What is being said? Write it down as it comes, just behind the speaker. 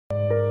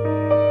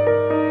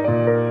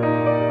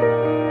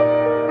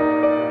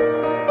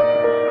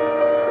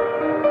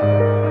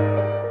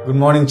Good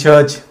morning,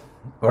 church.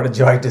 What a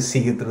joy to see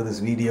you through this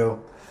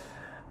video.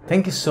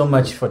 Thank you so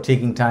much for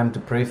taking time to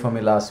pray for me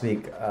last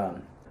week.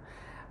 Why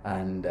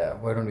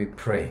don't we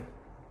pray?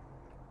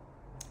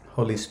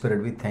 Holy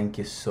Spirit, we thank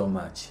you so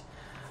much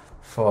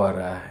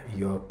for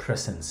your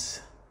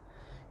presence.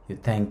 You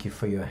thank you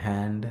for your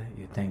hand.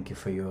 You thank you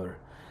for your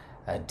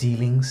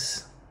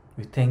dealings.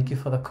 We thank you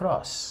for the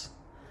cross.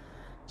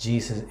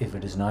 Jesus, if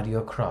it is not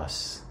your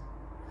cross,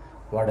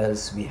 what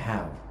else we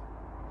have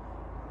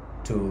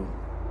to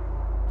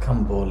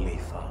come boldly,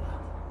 Father?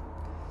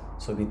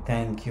 So we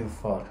thank you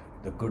for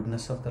the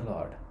goodness of the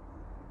Lord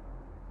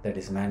that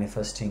is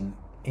manifesting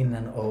in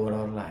and over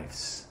our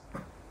lives.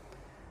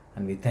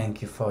 And we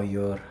thank you for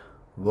your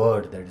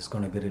word that is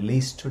going to be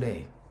released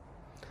today.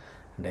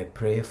 And I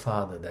pray,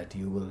 Father, that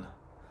you will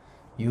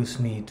use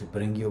me to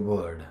bring your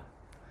word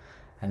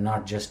and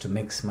not just to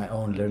mix my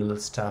own little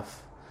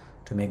stuff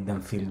to make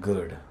them feel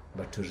good,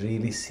 but to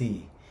really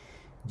see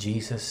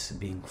Jesus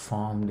being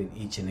formed in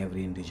each and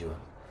every individual.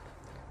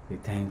 We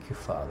thank you,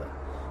 Father.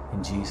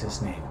 In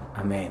Jesus' name,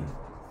 amen.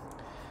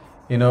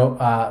 You know,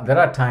 there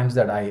are times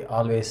that I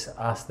always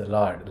ask the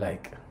Lord,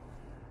 like,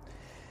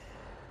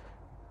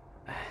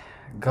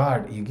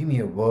 God, you give me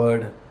a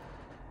word.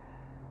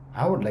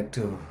 I would like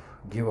to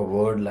give a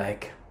word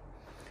like,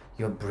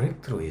 your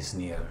breakthrough is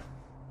near.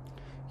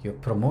 Your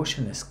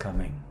promotion is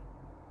coming.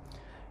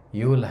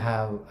 You will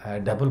have a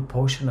double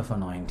portion of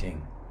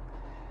anointing.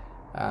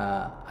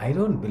 I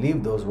don't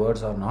believe those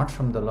words are not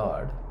from the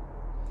Lord,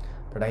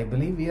 but I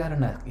believe we are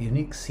in a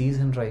unique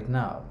season right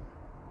now.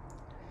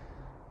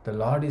 The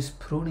Lord is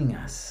pruning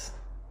us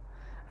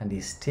and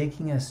He's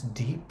taking us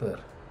deeper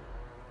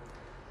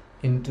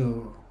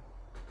into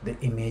the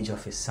image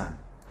of His Son.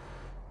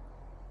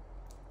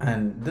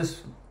 And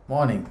this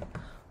morning,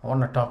 I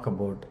want to talk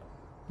about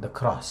the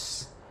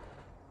cross.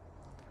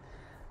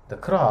 The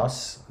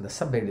cross, the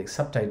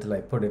subtitle,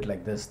 I put it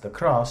like this: the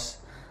cross,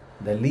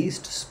 the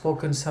least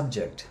spoken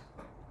subject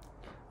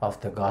of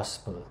the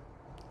gospel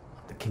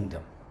of the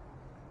kingdom.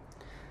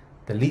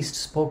 The least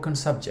spoken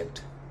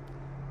subject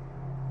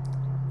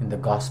in the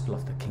gospel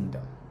of the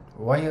kingdom.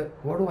 What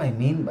do I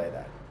mean by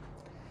that?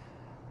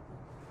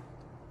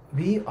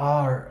 We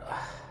are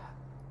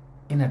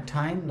in a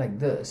time like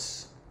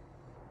this.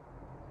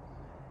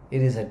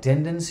 It is a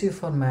tendency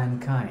for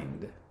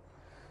mankind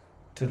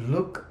to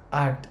look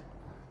at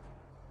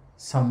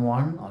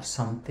someone or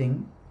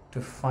something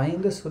to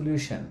find a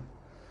solution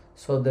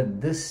so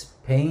that this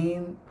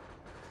pain,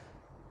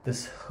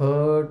 this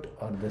hurt,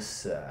 or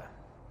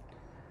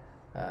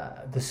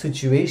the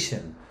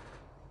situation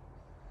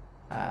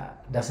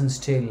doesn't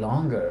stay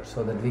longer,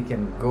 so that we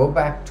can go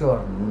back to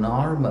our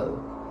normal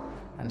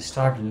and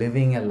start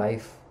living a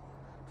life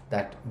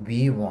that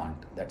we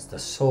want, that's the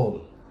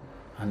soul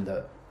and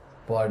the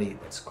body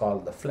that's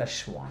called the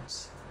flesh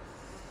wants.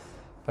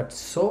 But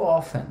so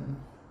often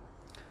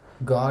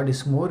God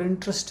is more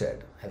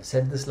interested, I've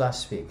said this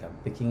last week, I'm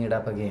picking it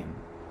up again,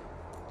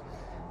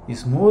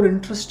 He's more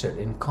interested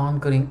in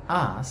conquering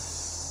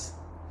us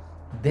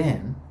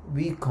than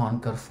we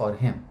conquer for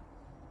Him.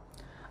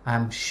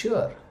 I'm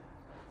sure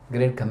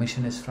Great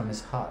Commission is from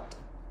His heart.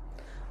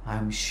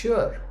 I'm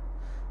sure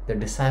the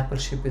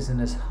discipleship is in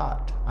His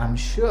heart. I'm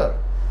sure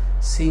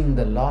seeing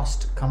the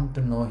lost come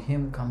to know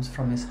Him comes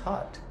from His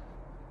heart.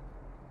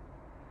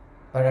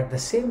 But at the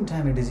same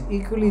time, it is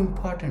equally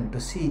important to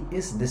see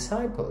His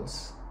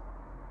disciples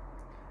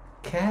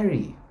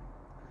carry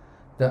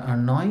the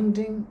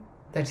anointing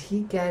that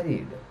He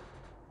carried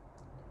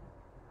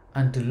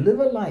and to live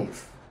a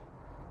life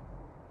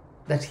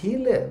that He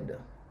lived,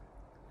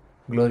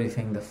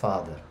 glorifying the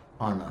Father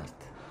on earth.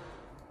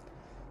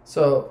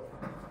 So,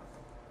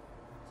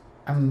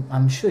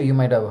 I'm sure you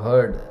might have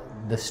heard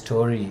the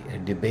story, a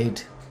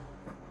debate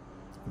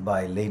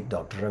by late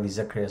Dr. Ravi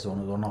Zacharias,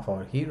 one of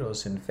our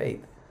heroes in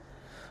faith.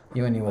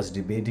 Even he was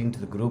debating to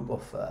the group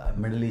of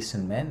Middle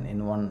Eastern men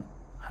in one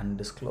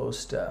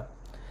undisclosed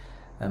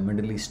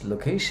Middle East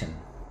location.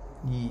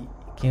 He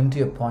came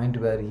to a point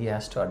where he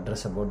has to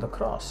address about the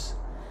cross.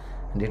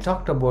 And he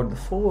talked about the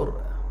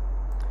four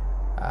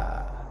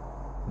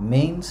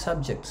main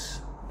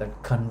subjects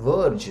that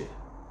converge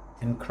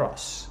in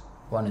cross.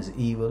 One is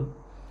evil,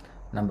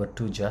 number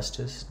 2,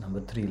 justice,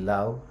 number 3,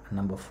 love, and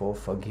number 4,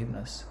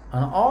 forgiveness.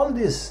 And all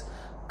this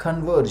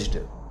converged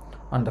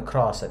on the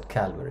cross at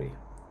Calvary.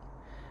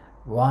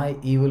 Why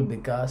evil?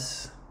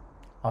 Because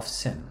of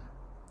sin.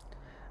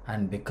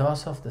 And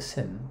because of the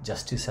sin,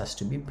 justice has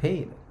to be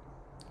paid.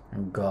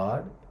 And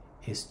God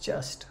is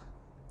just.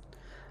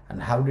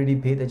 And how did He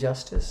pay the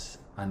justice?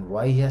 And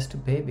why He has to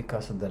pay?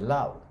 Because of the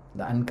love,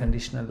 the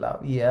unconditional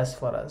love He has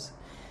for us.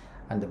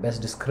 And the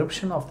best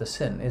description of the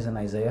sin is in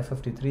Isaiah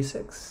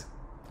 53:6.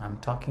 I'm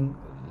talking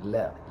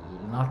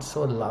not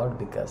so loud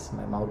because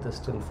my mouth is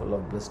still full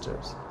of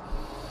blisters.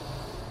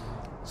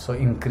 So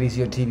increase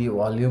your TV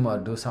volume or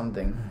do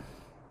something.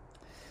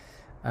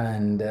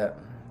 And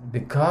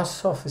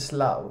because of His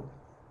love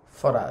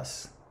for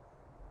us,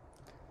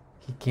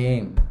 He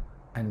came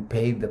and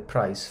paid the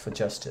price for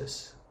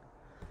justice.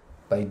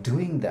 By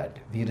doing that,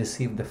 we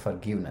receive the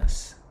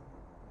forgiveness.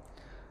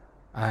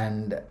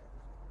 And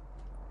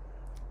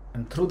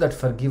through that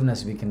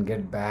forgiveness, we can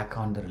get back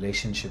on the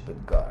relationship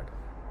with God.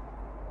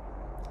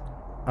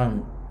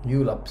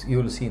 You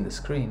will see in the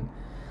screen,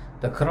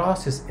 the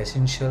cross is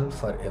essential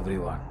for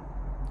everyone.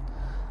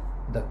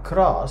 The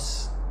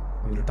cross,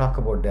 we will talk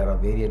about, there are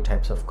various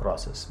types of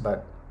crosses,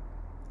 but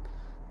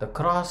the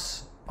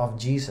cross of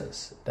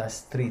Jesus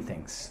does three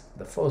things.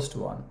 The first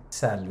one,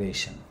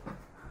 salvation.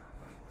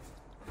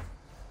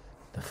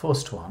 The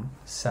first one,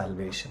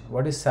 salvation.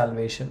 What is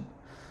salvation?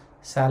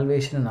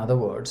 Salvation, in other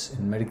words,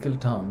 in medical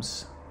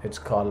terms, it's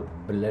called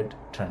blood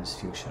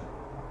transfusion.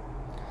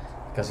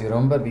 Because you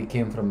remember, we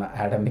came from an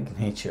Adamic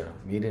nature.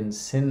 We didn't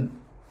sin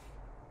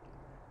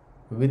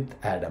with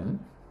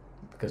Adam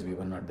because we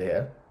were not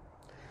there,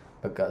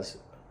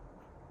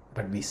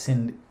 but we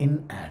sinned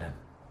in Adam.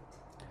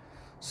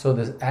 So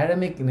this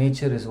Adamic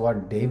nature is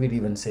what David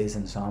even says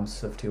in Psalms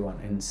 51,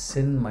 in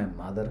sin my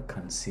mother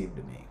conceived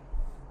me.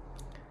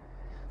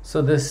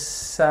 So this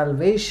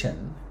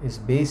salvation is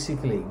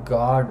basically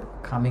God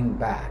coming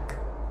back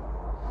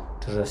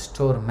to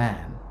restore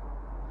man,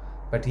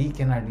 but he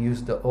cannot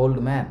use the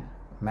old man.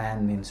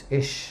 Man means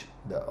Ish.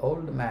 The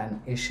old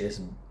man, Ish,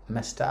 is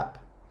messed up.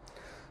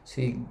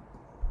 So he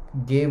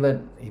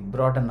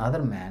brought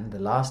another man, the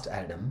last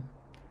Adam,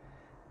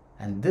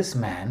 and this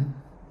man,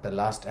 the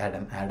last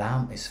Adam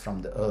is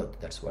from the earth,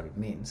 that's what it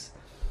means.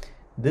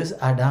 This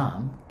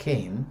Adam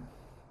came,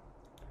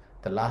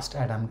 the last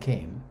Adam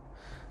came,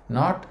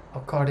 not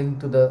according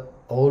to the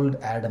old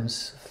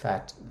Adam's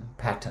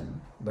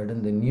pattern, but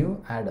in the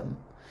new Adam,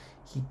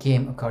 he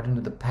came according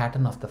to the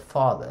pattern of the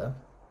Father,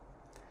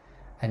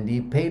 and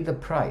he paid the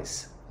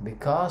price.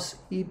 Because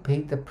he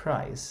paid the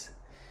price,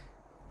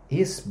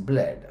 his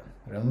blood,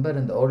 remember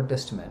in the Old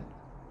Testament,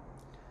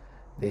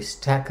 they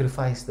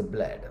sacrificed the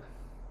blood.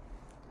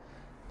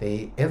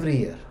 Every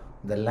year,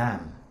 the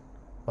lamb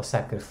was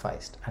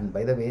sacrificed. And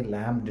by the way,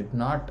 lamb did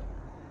not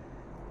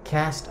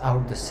cast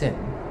out the sin.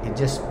 It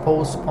just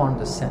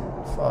postponed the sin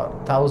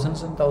for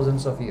thousands and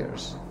thousands of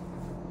years.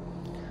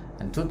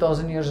 And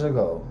 2,000 years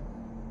ago,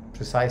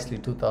 precisely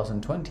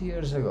 2020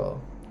 years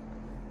ago,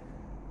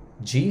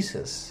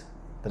 Jesus,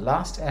 the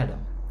last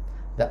Adam,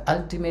 the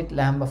ultimate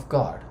Lamb of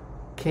God,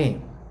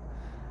 came.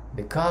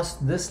 Because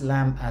this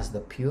lamb has the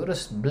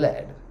purest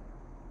blood,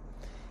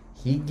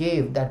 he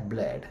gave that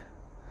blood,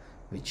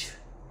 which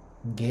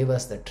gave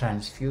us the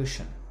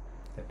transfusion,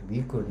 that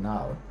we could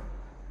now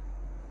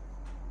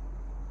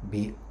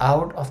be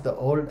out of the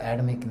old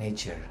Adamic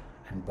nature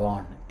and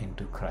born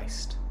into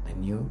Christ, the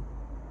new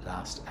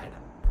last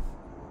Adam.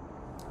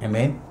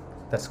 Amen?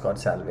 That's called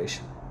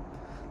salvation.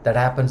 That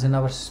happens in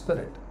our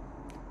spirit.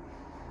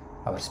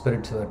 Our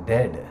spirits were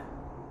dead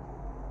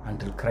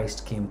until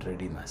Christ came to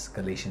redeem us.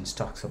 Galatians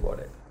talks about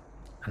it.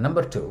 And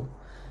number 2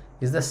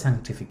 is the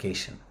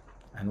sanctification.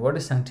 And what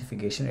is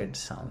sanctification? It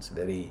sounds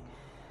very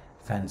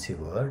fancy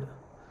word.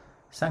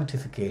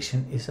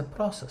 Sanctification is a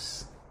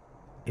process.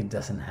 It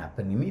doesn't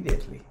happen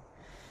immediately.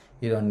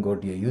 You don't go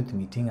to your youth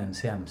meeting and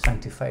say, I'm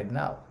sanctified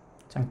now.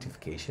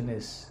 Sanctification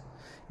is,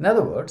 in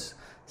other words,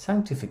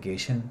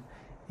 sanctification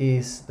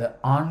is the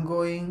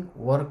ongoing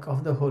work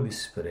of the Holy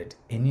Spirit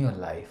in your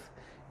life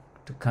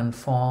to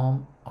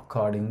conform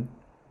according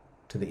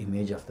to the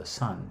image of the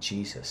Son,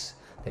 Jesus,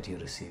 that you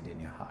received in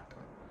your heart.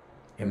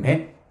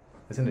 Amen?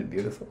 Isn't it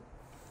beautiful?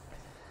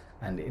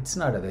 And it's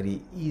not a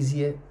very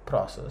easy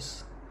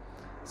process.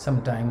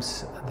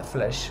 Sometimes the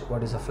flesh,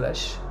 what is the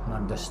flesh?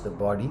 Not just the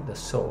body, the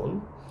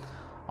soul,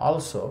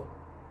 also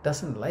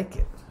doesn't like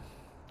it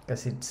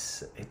because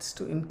it's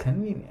too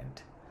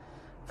inconvenient.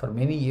 For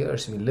many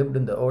years we lived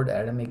in the old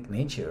Adamic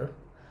nature.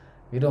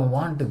 We don't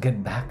want to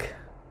get back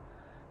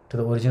to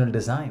the original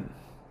design.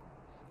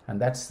 And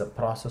that's the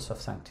process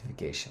of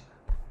sanctification.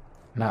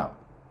 Now,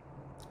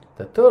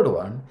 the third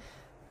one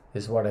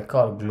is what I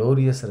call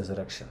glorious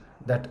resurrection.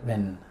 That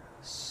when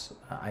 1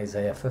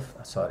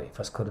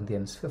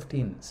 Corinthians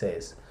 15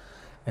 says,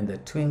 in the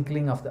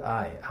twinkling of the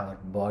eye, our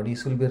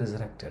bodies will be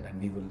resurrected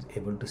and we will be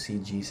able to see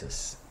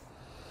Jesus.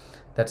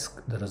 That's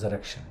the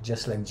resurrection.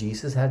 Just like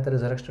Jesus had the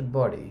resurrected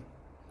body,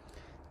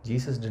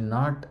 Jesus did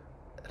not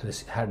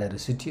had a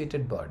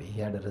resuscitated body, he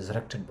had a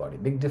resurrected body.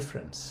 Big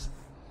difference.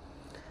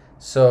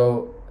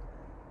 So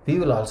we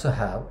will also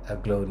have a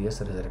glorious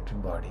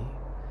resurrected body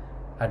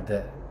at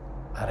the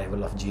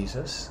arrival of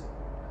Jesus.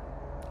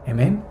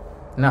 Amen?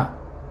 Now,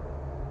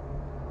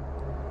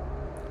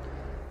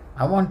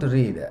 I want to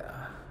read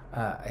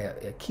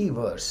a key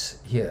verse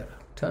here.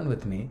 Turn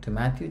with me to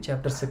Matthew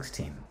chapter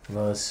 16,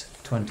 verse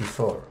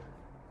 24.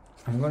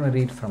 I'm going to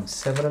read from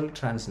several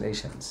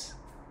translations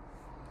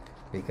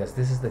because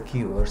this is the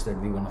key verse that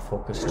we want to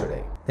focus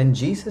today. Then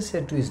Jesus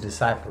said to his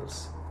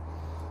disciples,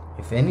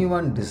 if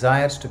anyone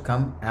desires to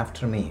come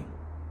after me,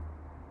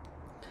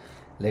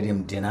 let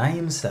him deny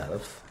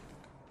himself.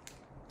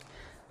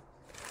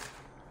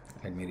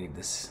 Let me read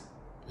this.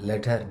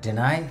 Let her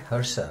deny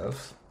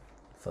herself,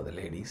 for the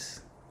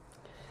ladies,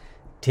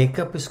 take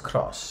up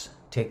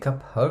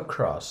her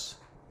cross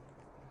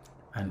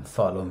and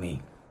follow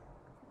me.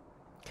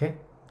 Okay?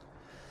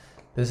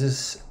 This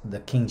is the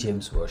King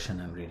James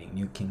Version I'm reading,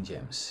 New King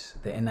James.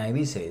 The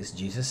NIV says,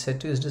 Jesus said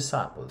to his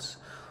disciples,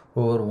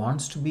 whoever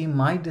wants to be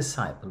my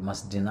disciple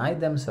must deny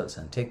themselves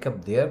and take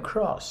up their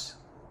cross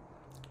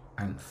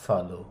and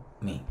follow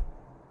me.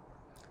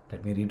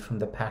 Let me read from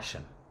the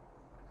Passion.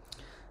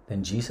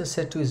 Then Jesus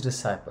said to his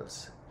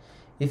disciples,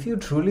 if you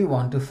truly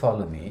want to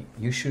follow me,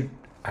 you should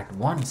at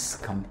once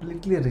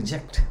completely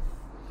reject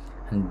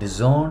and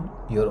disown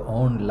your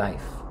own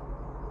life.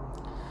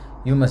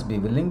 You must be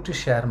willing to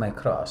share my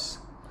cross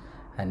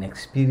and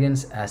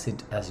experience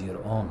it as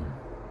your own,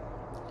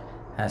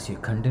 as you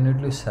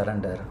continually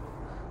surrender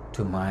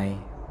to my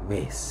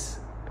ways.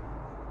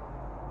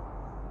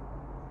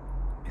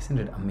 Isn't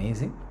it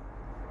amazing?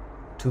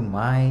 To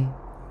my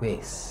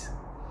ways.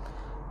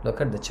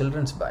 Look at the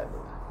children's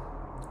Bible.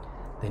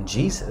 Then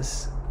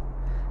Jesus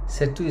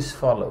said to his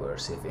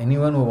followers, if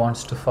anyone who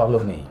wants to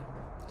follow me,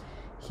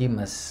 he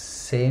must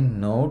say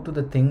no to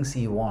the things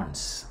he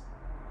wants.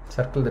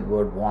 Circle that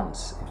word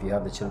wants if you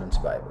have the children's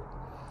Bible.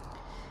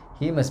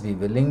 He must be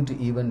willing to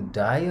even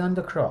die on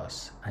the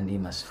cross, and he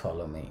must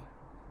follow me.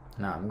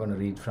 Now I'm going to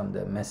read from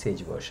the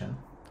Message version.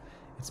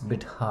 It's a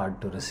bit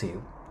hard to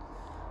receive.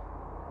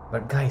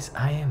 But guys,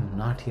 I am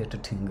not here to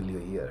tingle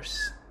your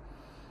ears.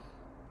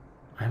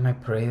 And my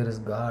prayer is,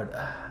 God,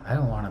 I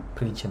don't want to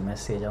preach a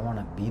message. I want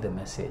to be the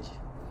message.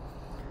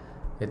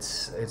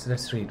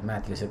 Let's read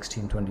Matthew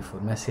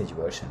 16:24, Message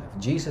version. If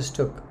Jesus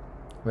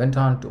went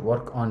on to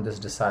work on his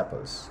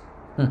disciples,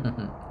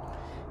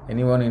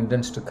 anyone who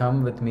intends to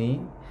come with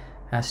me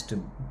has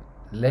to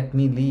let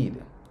me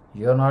lead.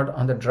 You're not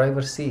on the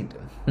driver's seat.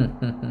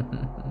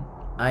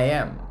 I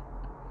am.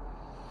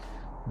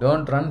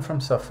 Don't run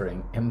from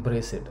suffering.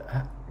 Embrace it.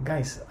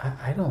 Guys,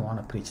 I don't want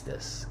to preach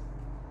this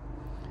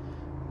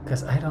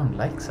because I don't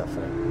like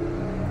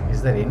suffering.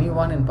 Is there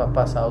anyone in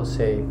Papa's house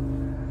say,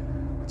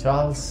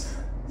 Charles,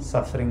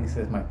 suffering is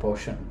my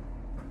portion?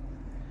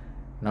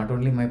 Not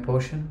only my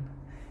portion,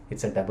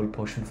 it's a double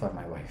portion for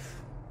my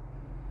wife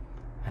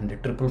and a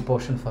triple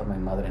portion for my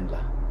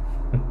mother-in-law.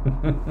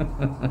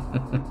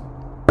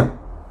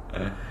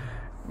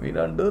 We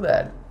don't do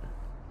that,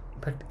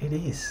 but it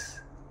is.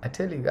 I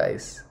tell you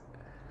guys,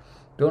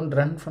 don't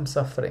run from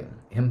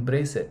suffering.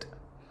 Embrace it.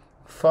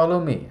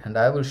 Follow me and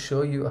I will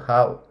show you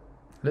how.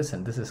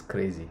 Listen, this is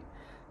crazy.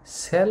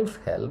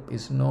 Self-help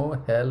is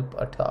no help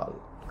at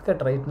all. Look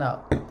at right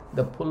now.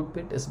 The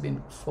pulpit has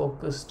been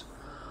focused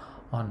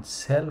on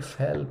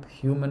self-help,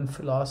 human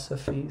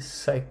philosophy,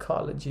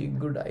 psychology,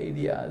 good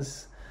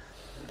ideas.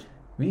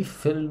 We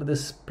filled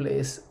this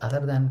place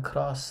other than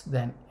cross,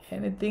 than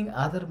anything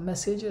other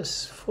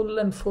messages, full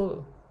and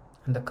full.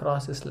 And the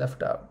cross is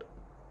left out.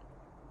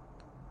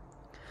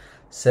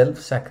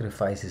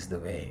 Self-sacrifice is the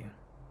way.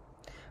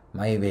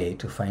 My way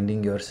to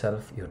finding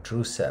yourself, your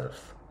true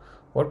self.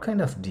 What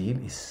kind of deal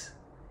is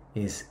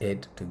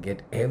it to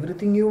get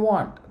everything you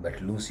want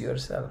but lose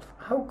yourself?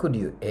 How could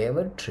you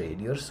ever trade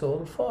your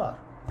soul for?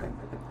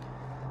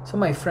 So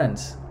my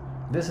friends,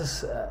 this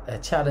is a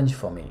challenge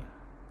for me.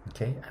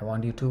 Okay, I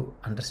want you to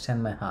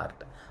understand my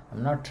heart.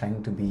 I'm not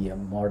trying to be a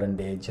modern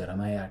day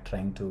Jeremiah,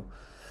 trying to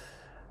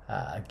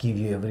give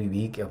you every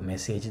week a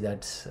message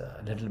that's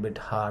a little bit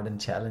hard and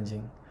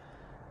challenging.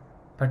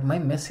 But my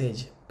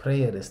message,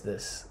 prayer is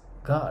this: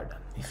 God,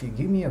 if you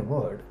give me a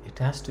word, it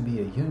has to be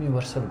a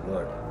universal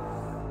word.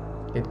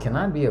 It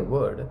cannot be a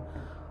word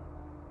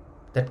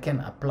that can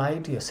apply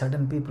to a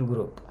certain people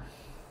group.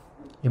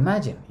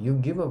 Imagine you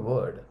give a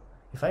word.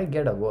 If I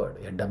get a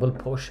word, a double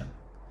portion,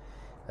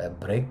 a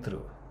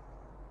breakthrough,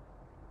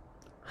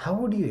 how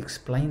would you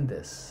explain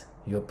this?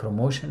 Your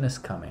promotion is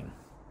coming.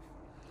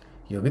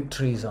 Your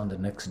victory is on the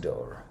next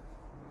door.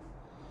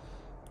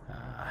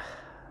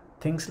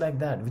 Things like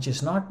that, which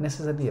is not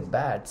necessarily a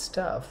bad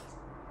stuff,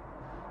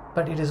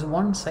 but it is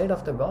one side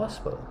of the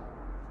gospel.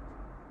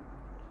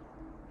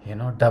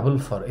 Double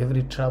for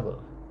every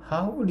trouble.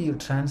 How would you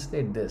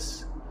translate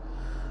this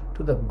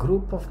to the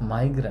group of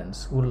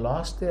migrants who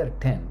lost their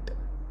tent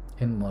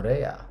in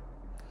Morea,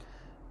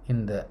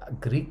 in the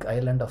Greek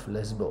island of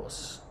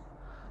Lesbos?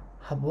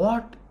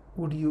 What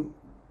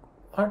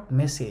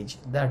message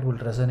that will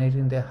resonate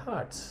in their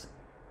hearts?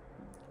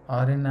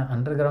 Or in an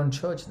underground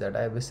church that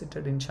I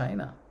visited in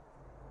China,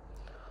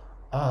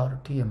 or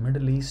to a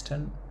Middle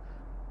Eastern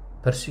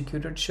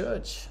persecuted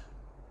church.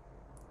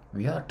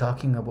 We are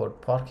talking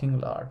about parking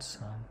lots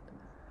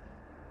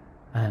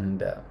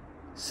and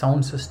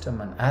sound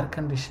system and air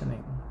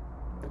conditioning.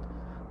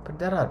 But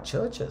there are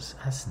churches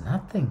has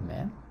nothing,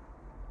 man.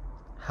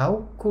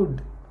 How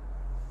could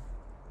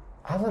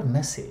our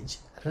message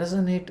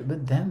resonate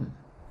with them?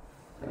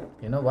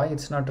 You know why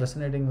it's not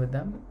resonating with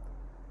them?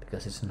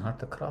 Because it's not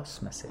the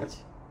cross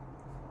message.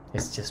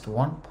 It's just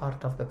one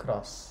part of the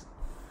cross,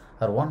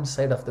 or one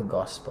side of the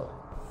gospel.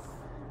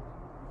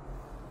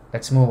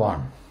 Let's move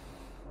on.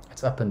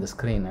 It's up in the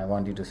screen. I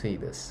want you to see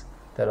this.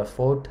 There are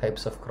 4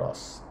 types of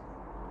cross.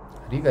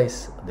 Are you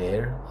guys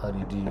there, or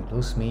did you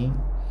lose me?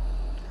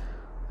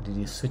 Did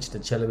you switch the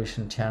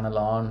television channel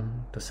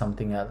on to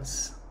something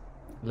else?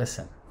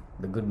 Listen,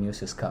 the good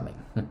news is coming.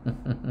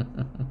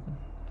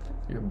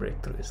 Your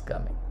breakthrough is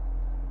coming.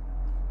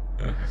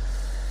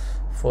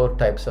 4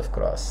 types of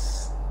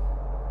cross.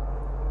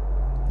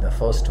 The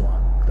first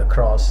one, the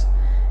cross,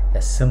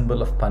 a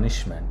symbol of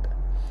punishment,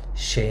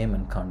 shame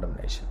and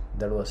condemnation.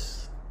 That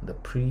was the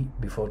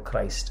before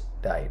Christ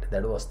died.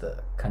 That was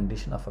the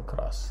condition of a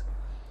cross.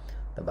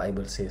 The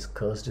Bible says,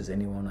 cursed is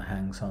anyone who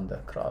hangs on the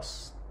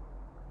cross.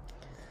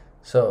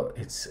 So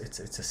it's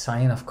a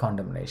sign of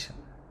condemnation.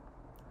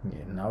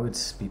 Now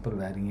it's people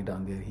wearing it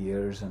on their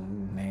ears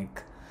and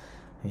neck,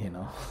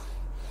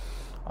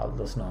 all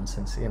those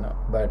nonsense,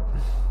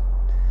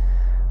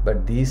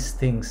 but these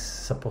things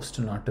supposed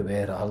to not to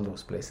wear all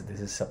those places. This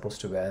is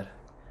supposed to wear.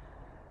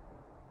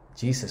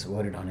 Jesus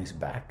wore it on his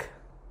back,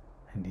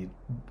 and he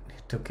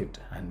took it,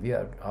 and we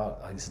are all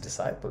his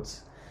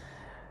disciples.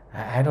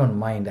 I don't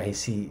mind. I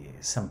see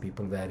some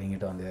people wearing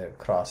it on their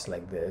cross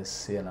like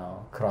this,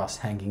 cross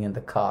hanging in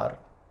the car.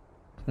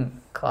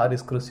 Car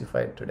is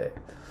crucified today.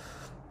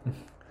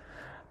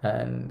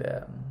 And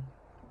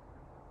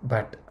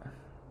but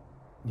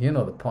you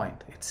know the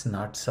point. It's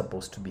not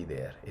supposed to be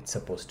there. It's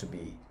supposed to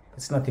be.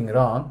 It's nothing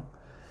wrong,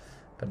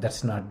 but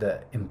that's not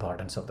the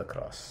importance of the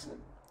cross.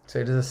 So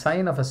it is a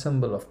sign of a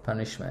symbol of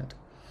punishment,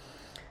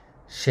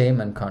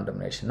 shame and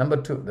condemnation. Number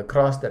 2, the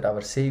cross that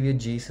our Savior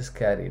Jesus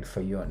carried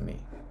for you and me.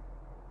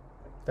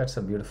 That's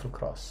a beautiful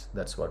cross.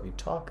 That's what we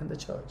talk in the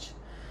church.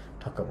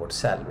 Talk about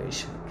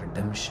salvation,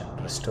 redemption,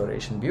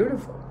 restoration.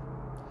 Beautiful.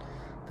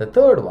 The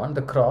third one,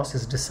 the cross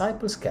his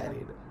disciples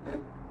carried.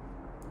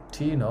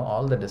 Do you know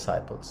all the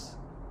disciples,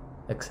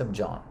 except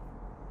John,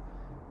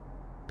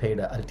 paid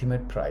an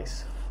ultimate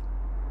price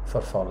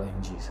for following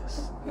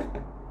Jesus?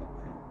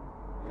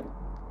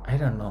 I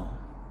don't know.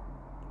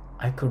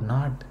 I could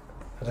not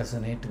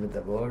resonate with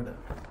the word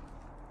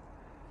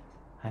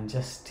and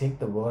just take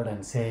the word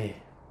and say,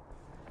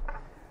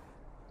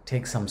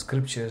 take some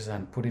scriptures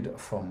and put it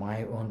for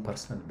my own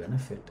personal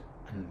benefit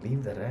and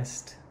leave the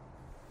rest.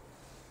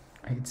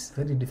 It's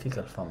very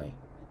difficult for me.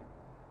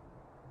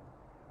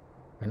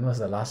 When was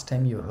the last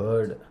time you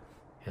heard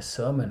a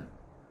sermon?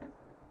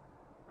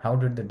 How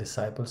did the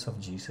disciples of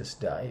Jesus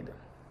died?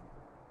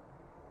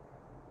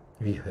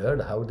 We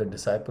heard how the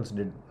disciples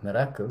did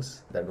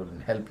miracles. That will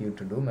help you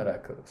to do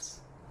miracles.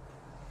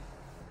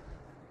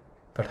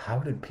 But how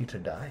did Peter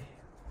die?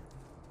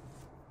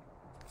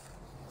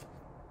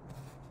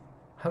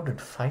 How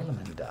did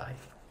Philemon die?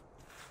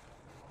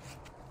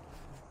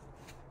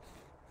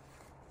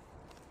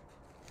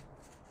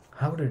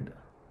 How did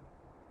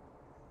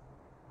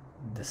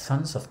the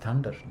sons of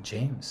thunder,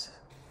 James,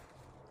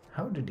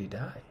 how did he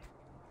die?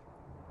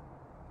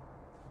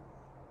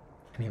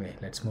 Anyway,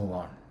 let's move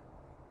on.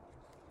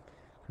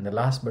 And the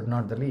last but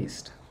not the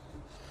least,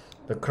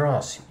 the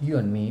cross you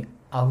and me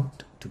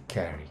out to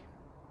carry.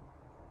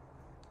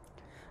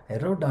 I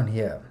wrote down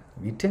here,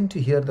 we tend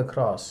to hear the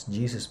cross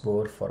Jesus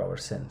bore for our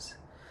sins.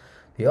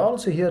 We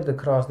also hear the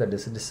cross that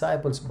his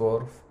disciples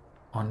bore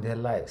on their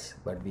lives,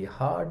 but we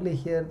hardly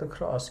hear the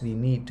cross we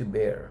need to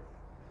bear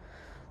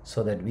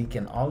so that we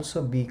can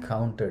also be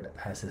counted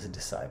as his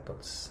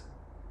disciples.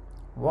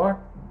 What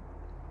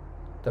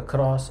the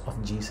cross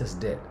of Jesus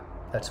did,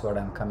 that's what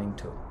I'm coming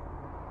to.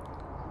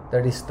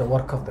 That is the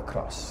work of the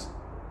cross.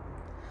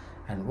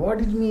 And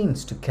what it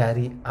means to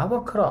carry our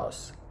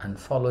cross and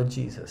follow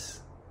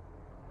Jesus.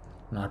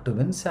 Not to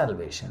win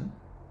salvation,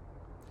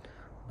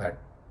 but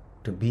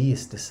to be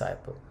his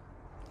disciple.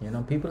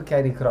 People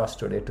carry cross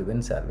today to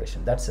win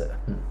salvation.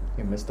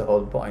 You missed the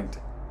whole point.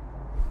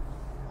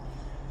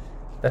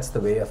 That's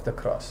the way of the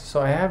cross. So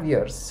I have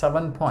here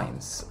 7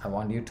 points. I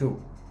want you to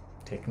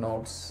take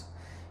notes.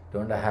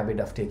 Don't have a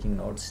habit of taking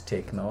notes.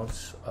 Take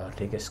notes or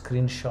take a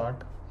screenshot.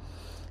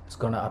 It's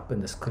going to up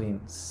in the screen.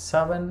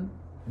 7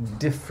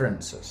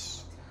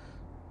 differences.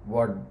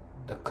 What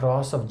the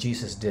cross of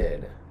Jesus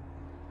did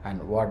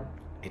and what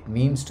it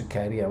means to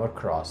carry our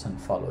cross and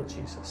follow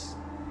Jesus.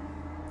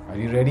 Are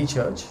you ready,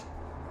 church?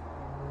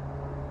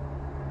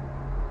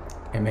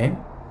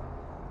 Amen.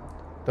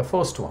 The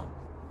first one.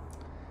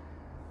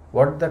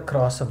 What the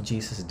cross of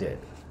Jesus did.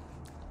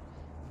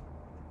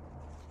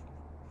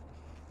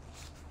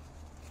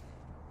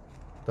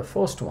 The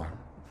first one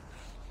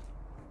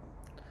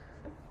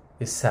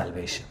is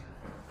salvation.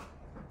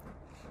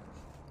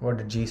 What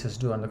did Jesus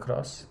do on the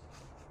cross?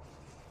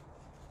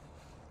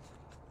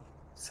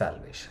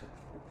 Salvation.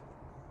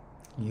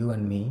 You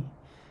and me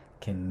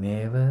can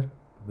never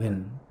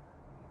win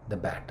the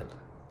battle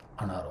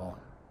on our own.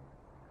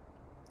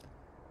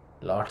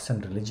 Lots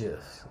and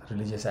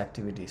religious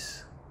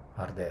activities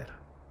are there.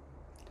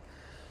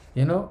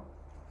 In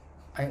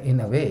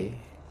a way,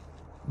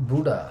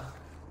 Buddha,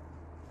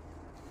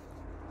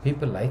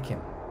 people like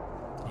him.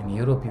 In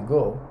Europe you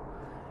go,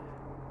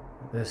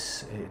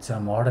 it's a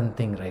modern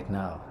thing right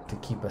now to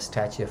keep a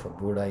statue of a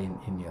Buddha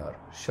in your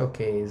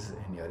showcase,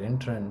 in your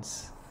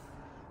entrance.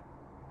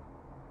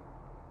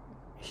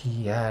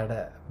 He had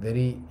a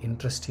very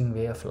interesting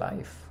way of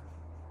life.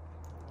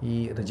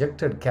 He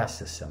rejected caste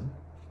system.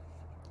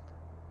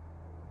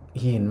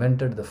 He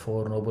invented the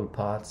 4 noble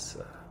paths,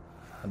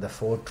 the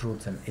 4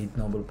 truths and 8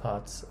 noble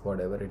paths,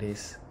 whatever it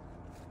is.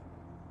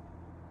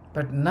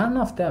 But none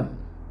of them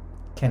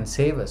can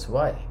save us.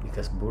 Why?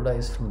 Because Buddha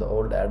is from the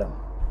old Adam.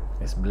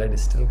 His blood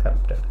is still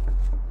corrupted.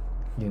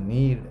 You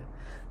need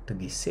to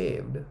be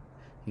saved.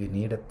 You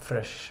need a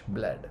fresh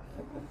blood.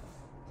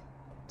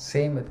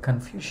 Same with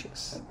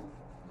Confucius.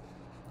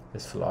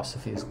 His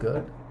philosophy is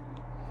good,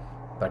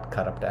 but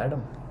corrupt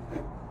Adam.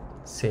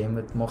 Same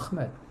with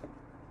Muhammad.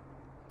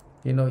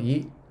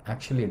 He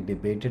actually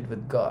debated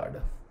with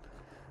God.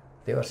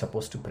 They were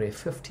supposed to pray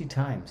 50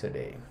 times a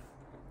day.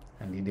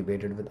 And he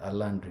debated with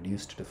Allah and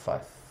reduced it to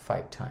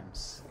five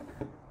times.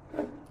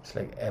 It's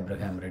like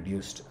Abraham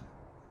reduced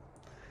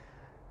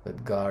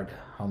with God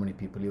how many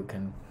people you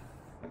can,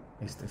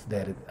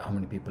 how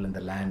many people in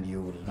the land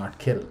you will not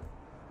kill.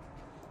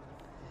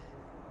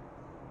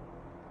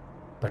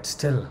 But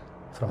still,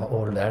 from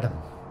old Adam.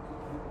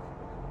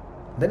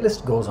 The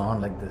list goes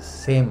on like this.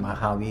 Same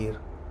Mahavir.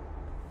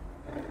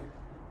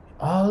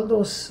 All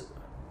those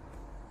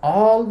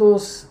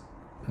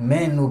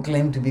men who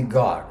claim to be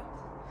God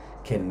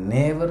can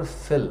never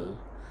fill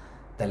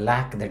the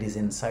lack that is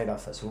inside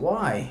of us.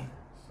 Why?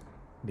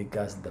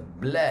 Because the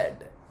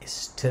blood is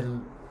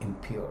still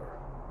impure.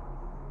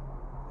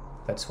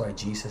 That's why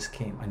Jesus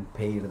came and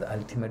paid the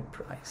ultimate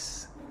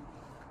price.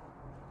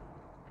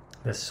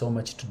 There's so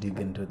much to dig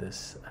into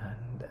this,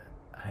 and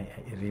I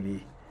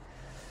really,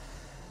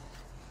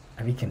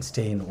 we can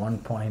stay in one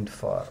point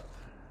for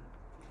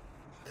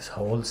this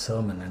whole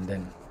sermon and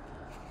then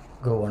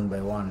go one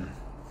by one.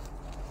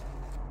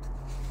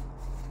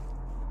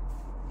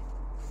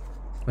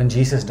 When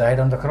Jesus died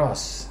on the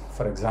cross,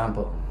 for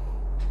example,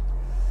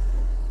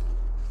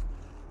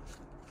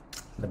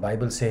 the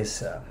Bible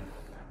says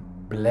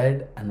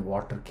blood and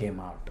water came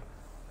out.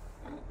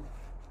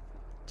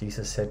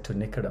 Jesus said to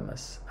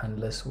Nicodemus,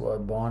 unless you are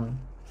born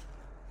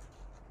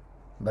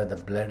by the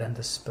blood and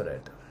the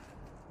Spirit,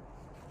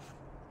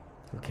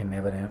 you can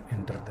never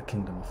enter the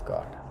kingdom of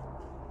God.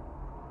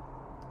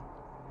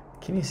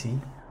 Can you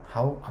see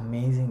how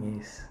amazing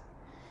he is?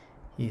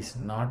 He is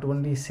not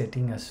only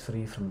setting us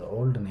free from the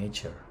old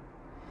nature,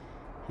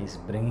 he is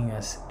bringing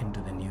us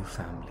into the new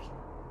family,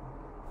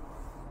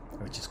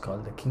 which is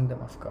called the kingdom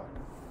of God.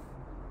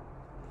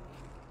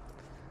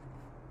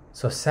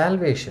 So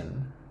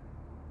salvation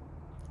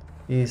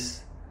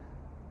is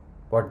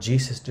what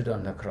Jesus did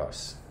on the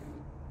cross.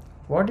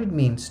 What it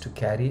means to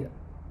carry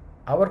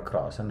our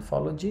cross and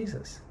follow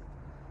Jesus.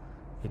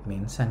 It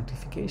means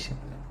sanctification.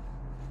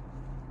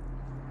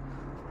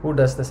 Who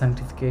does the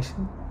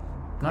sanctification?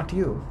 Not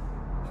you.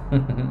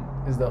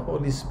 It's the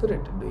Holy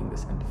Spirit doing the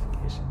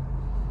sanctification.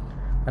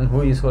 And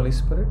who is Holy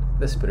Spirit?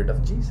 The Spirit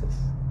of Jesus.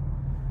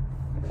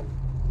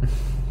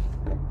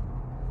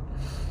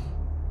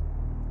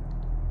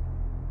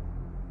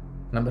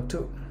 Number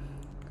 2.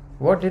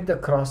 What did the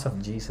cross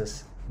of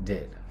Jesus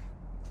did?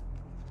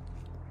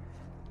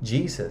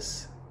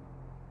 Jesus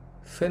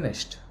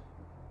finished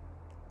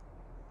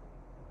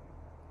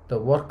the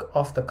work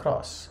of the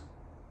cross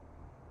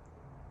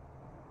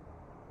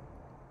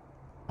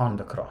on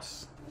the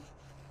cross.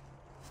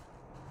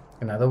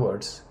 In other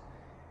words,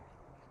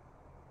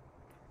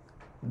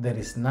 there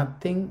is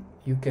nothing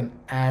you can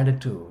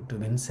add to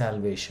win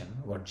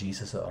salvation what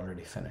Jesus has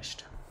already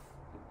finished.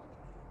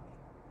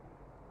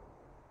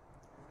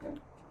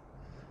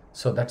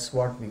 So that's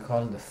what we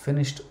call the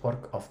finished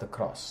work of the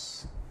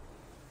cross.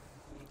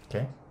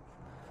 Okay?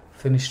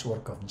 Finished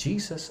work of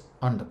Jesus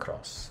on the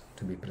cross,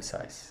 to be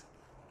precise.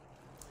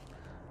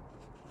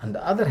 On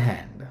the other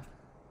hand,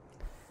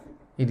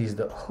 it is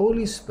the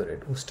Holy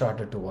Spirit who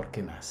started to work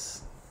in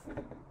us.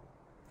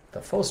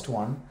 The first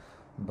one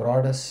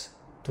brought us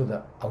to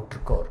the outer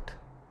court.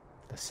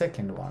 The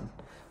second one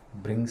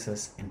brings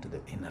us into the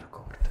inner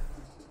court.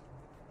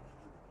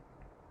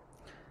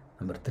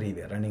 Number 3,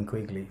 we are running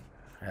quickly.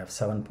 I have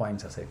 7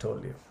 points as I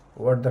told you.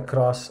 What the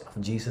cross of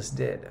Jesus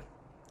did.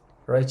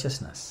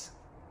 Righteousness.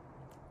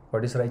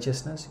 What is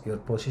righteousness? Your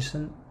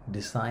position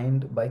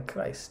designed by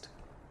Christ.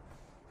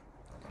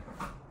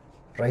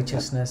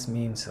 Righteousness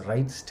means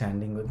right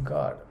standing with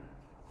God.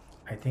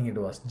 I think it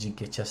was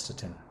G.K.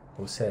 Chesterton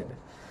who said,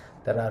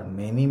 there are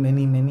many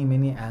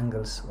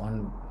angles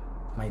one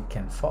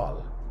can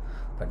fall,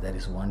 but there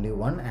is only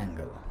one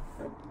angle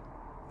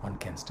one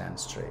can stand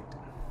straight.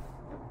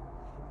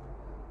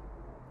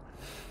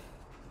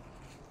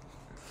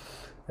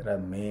 There are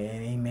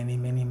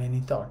many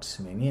thoughts,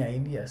 many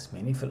ideas,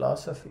 many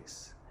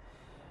philosophies,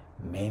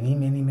 many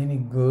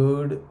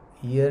good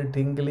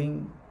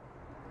ear-tingling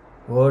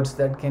words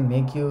that can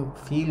make you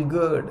feel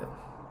good.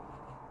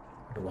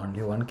 But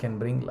only one can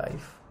bring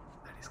life,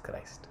 that is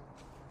Christ.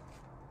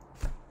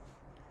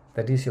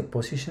 That is your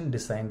position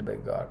designed by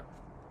God.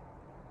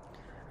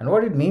 And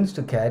what it means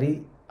to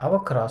carry our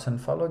cross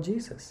and follow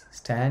Jesus.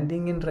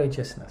 Standing in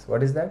righteousness.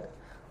 What is that?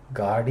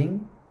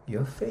 Guarding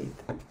your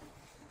faith.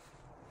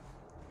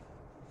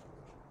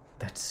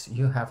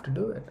 You have to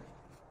do it.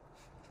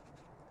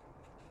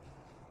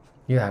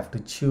 You have to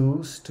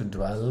choose to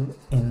dwell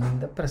in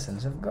the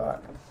presence of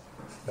God.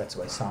 That's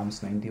why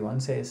Psalms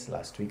 91 says,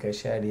 last week I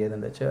shared here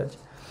in the church,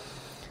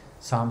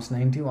 Psalms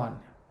 91,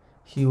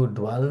 he who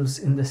dwells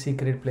in the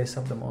secret place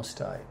of the Most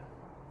High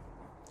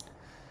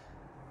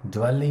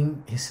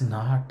Dwelling is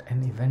not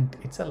an event,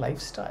 it's a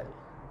lifestyle.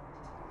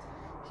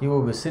 He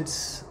who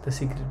visits the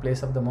secret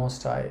place of the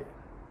Most High,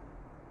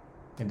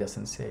 it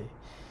doesn't say.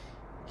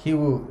 He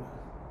who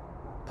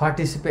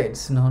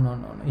participates,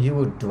 no. He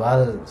who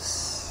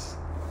dwells.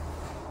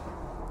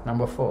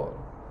 Number 4,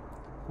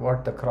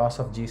 what the cross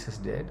of Jesus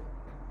did?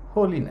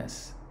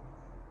 Holiness.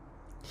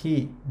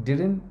 He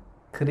didn't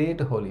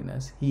create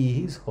holiness,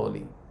 He is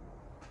holy.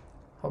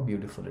 How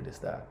beautiful it is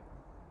that.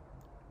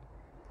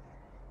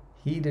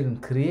 He didn't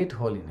create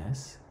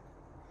holiness,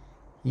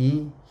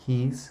 He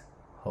is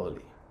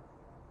holy.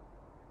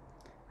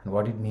 And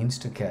what it means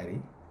to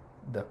carry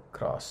the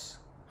cross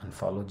and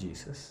follow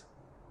Jesus.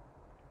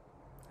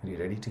 Are you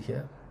ready to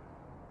hear?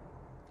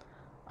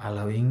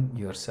 Allowing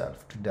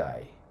yourself to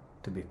die,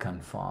 to be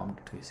conformed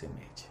to His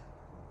image.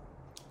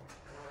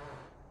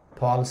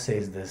 Paul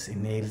says this, he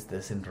nails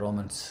this in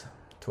Romans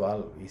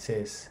 12. He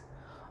says,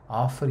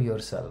 offer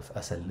yourself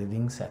as a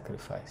living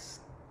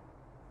sacrifice.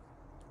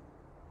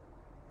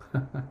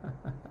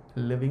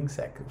 Living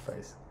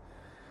sacrifice.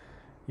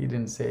 He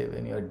didn't say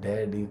when you're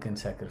dead you can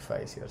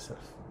sacrifice yourself.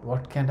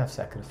 What kind of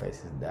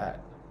sacrifice is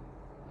that?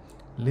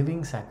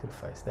 Living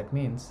sacrifice. That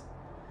means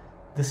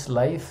this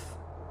life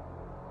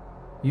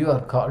you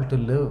are called to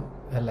live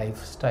a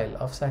lifestyle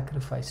of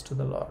sacrifice to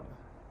the Lord.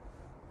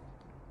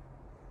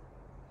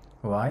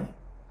 Why?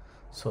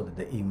 So that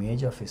the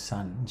image of His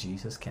Son,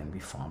 Jesus, can be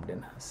formed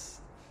in us.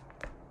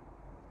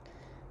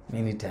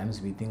 Many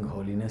times we think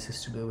holiness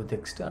is to do with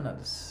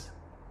externals.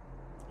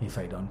 If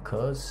I don't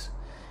curse,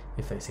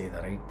 if I say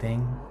the right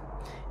thing,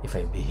 if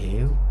I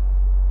behave.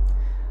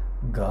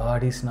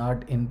 God is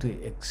not into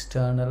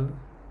external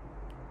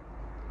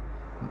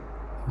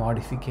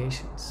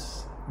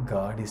modifications.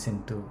 God is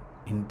into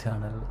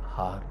internal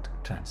heart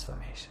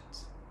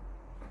transformations.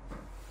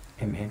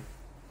 Amen.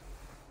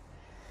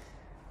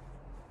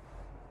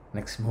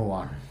 Next, move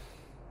on.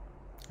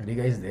 Are you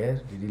guys there?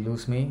 Did you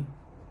lose me?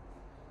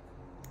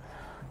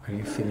 Are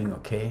you feeling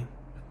okay?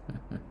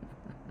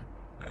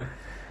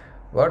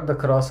 What the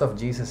cross of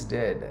Jesus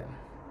did,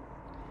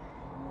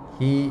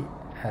 He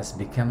has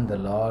become the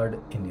Lord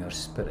in your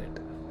spirit.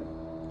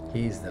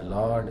 He is the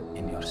Lord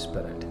in your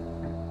spirit.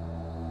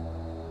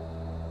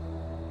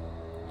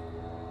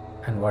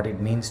 And what it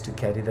means to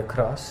carry the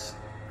cross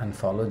and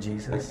follow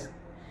Jesus,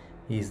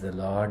 He is the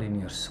Lord in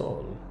your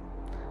soul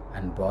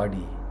and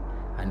body,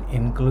 and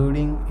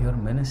including your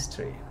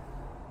ministry.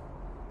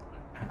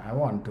 I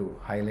want to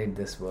highlight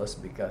this verse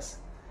because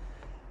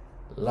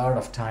a lot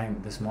of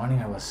time, this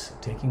morning I was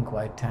taking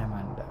quiet time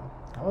and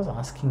I was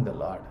asking the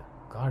Lord,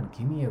 God,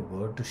 give me a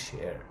word to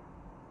share.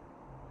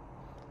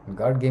 And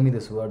God gave me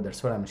this word,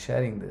 that's what I'm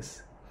sharing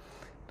this.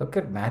 Look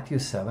at Matthew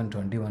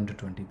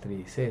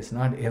 7:21-23. It says,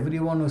 not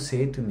everyone who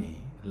say to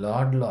me,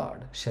 Lord,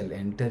 Lord, shall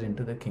enter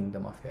into the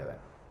kingdom of heaven.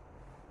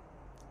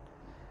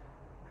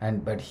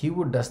 But he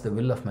who does the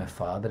will of my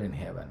Father in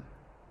heaven.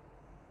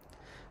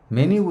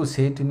 Many who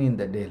say to me in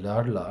that day,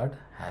 Lord, Lord,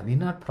 have we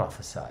not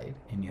prophesied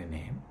in your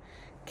name,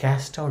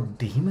 cast out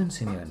demons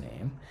in your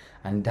name,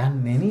 and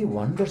done many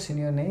wonders in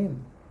your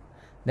name?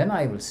 Then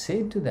I will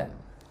say to them,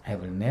 I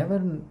will never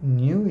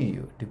knew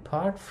you.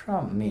 Depart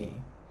from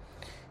me,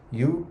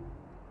 you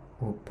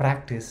who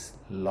practice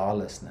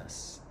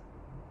lawlessness.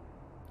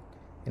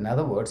 In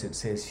other words, it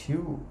says,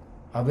 you,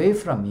 away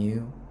from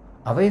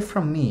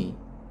me,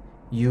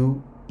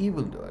 you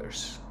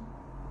evildoers.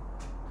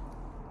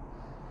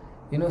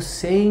 You know,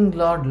 saying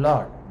Lord,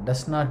 Lord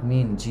does not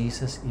mean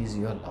Jesus is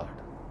your Lord.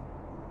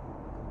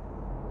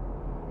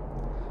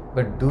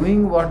 But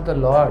doing what the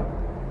Lord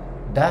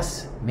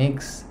does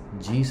makes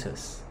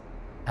Jesus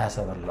as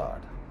our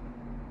Lord.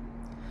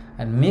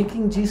 And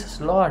making Jesus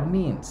Lord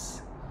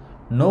means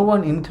no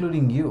one,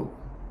 including you,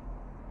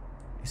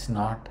 is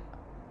not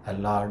a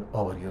Lord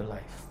over your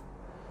life.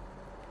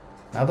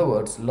 In other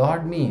words,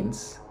 Lord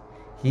means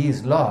He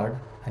is Lord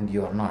and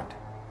you are not.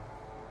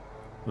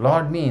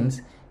 Lord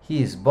means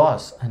He is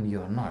boss and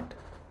you are not.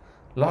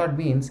 Lord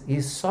means He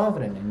is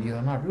sovereign and you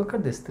are not. Look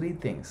at these three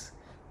things.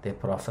 They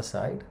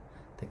prophesied,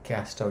 they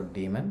cast out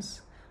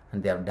demons,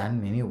 and they have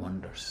done many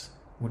wonders.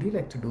 Would you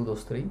like to do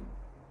those three?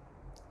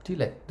 Would you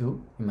like to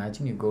do?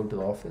 Imagine you go to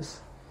the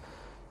office,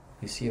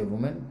 you see a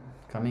woman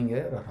coming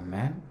here or a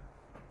man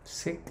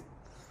sick.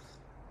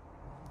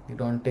 You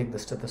don't take the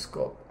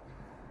stethoscope.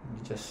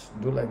 You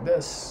just do like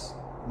this.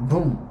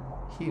 Boom,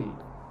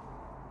 healed.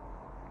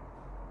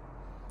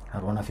 Or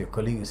one of your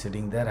colleagues is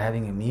sitting there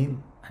having a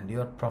meal and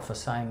you are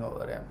prophesying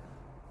over him.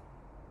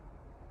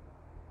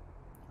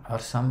 Or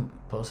some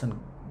person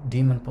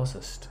demon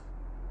possessed.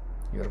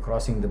 You are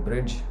crossing the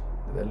bridge,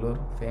 the Vellore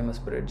famous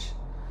bridge.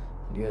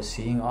 And you are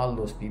seeing all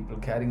those people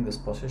carrying this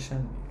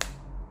possession.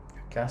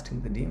 You're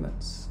casting the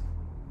demons.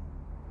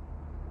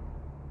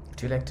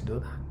 Would you like to do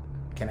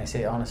that? Can I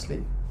say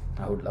honestly?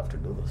 I would love to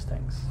do those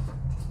things.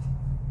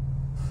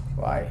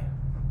 Why?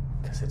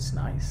 Because it's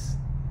nice.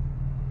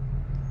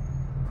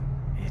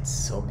 It's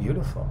so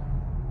beautiful.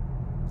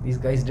 These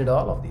guys did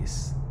all of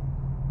these.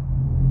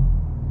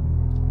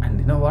 And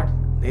you know what?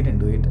 They didn't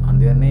do it on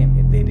their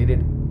name. They did it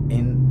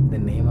in the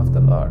name of the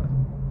Lord.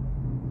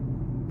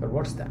 But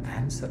what's the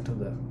answer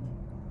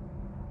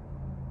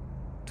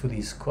to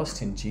these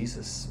questions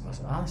Jesus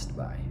was asked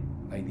by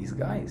these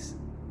guys?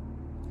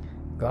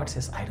 God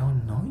says, I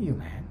don't know you,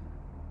 man.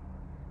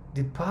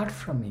 Depart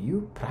from me,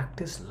 you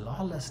practice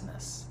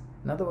lawlessness.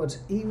 In other words,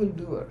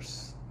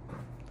 evildoers.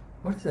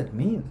 What does that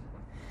mean?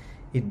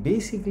 It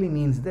basically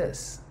means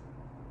this.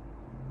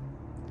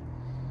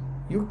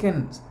 You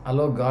can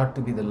allow God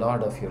to be the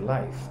Lord of your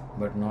life,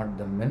 but not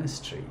the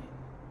ministry.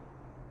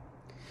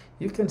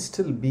 You can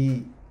still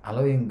be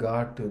allowing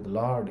God to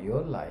Lord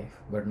your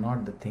life, but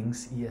not the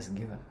things He has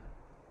given.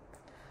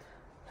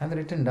 I've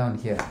written down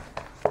here,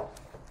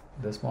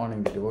 this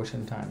morning, the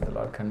devotion time, the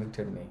Lord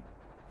convicted me.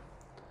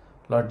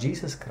 Lord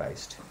Jesus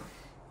Christ,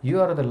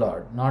 you are the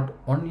Lord, not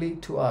only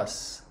to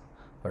us,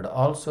 but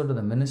also to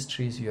the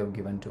ministries you have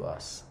given to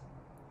us.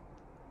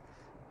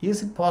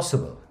 Is it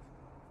possible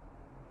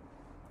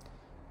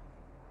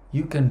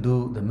you can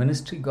do the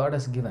ministry God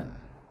has given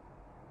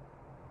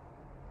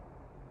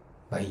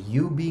by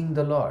you being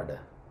the Lord,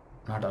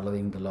 not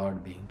allowing the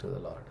Lord being to the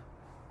Lord?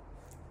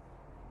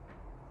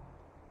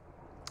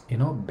 You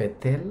know,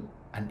 Bethel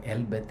and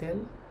El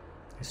Bethel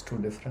is two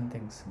different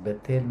things.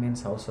 Bethel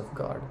means house of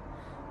God.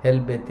 El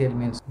Bethel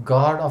means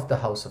God of the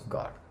house of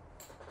God.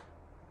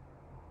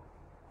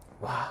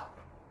 Wow.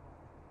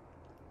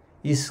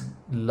 Is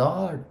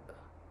Lord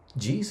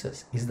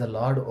Jesus, is the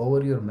Lord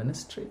over your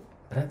ministry?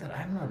 Brother,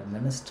 I'm not a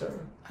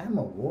minister. I'm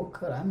a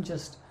worker. I'm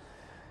just,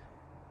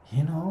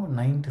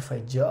 9 to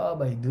 5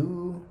 job I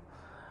do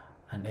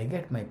and I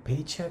get my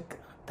paycheck.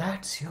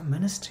 That's your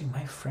ministry,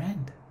 my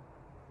friend.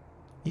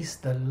 Is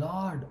the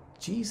Lord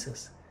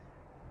Jesus,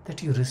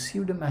 that you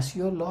received Him as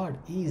your Lord,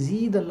 is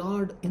He the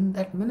Lord in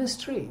that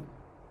ministry?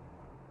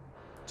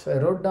 So I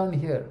wrote down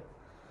here,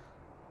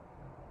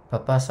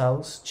 Papa's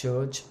House,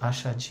 Church,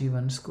 Asha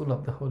Jeevan, School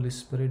of the Holy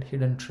Spirit,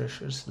 Hidden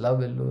Treasures,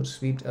 Love Allure,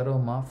 Sweet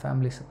Aroma,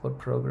 Family Support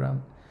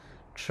Program,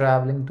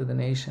 Traveling to the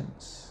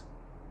Nations,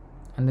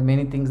 and the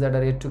many things that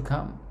are yet to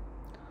come.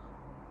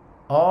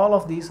 All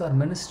of these are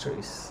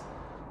ministries.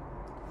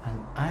 And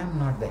I am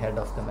not the head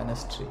of the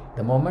ministry.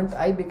 The moment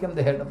I become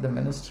the head of the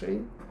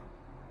ministry,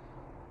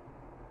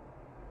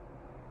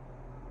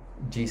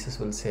 Jesus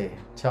will say,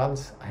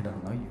 Charles, I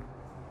don't know you.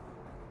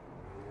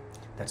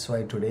 That's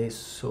why today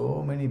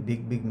so many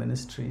big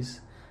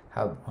ministries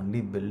have only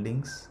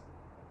buildings,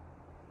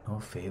 no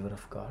favor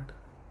of God.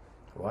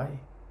 Why?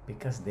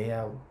 Because they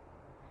have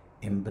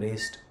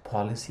embraced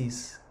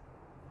policies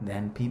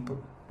than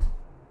people.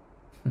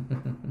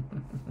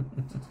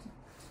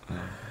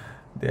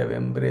 They have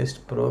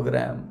embraced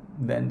program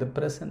than the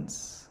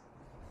presence.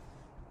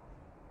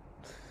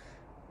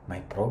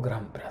 My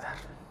program, brother.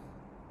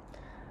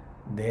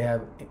 They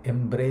have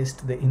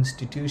embraced the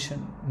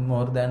institution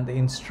more than the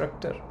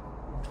instructor.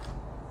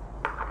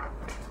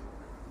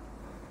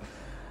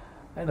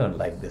 I don't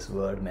like this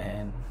word,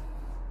 man,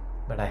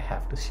 but I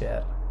have to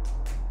share.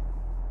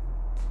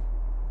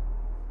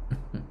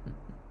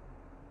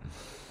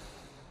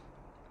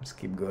 Let's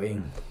keep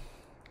going.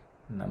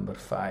 Number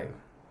 5.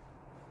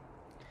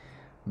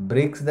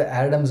 Breaks the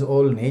Adam's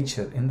old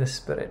nature in the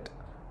spirit.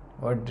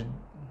 What did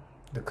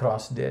the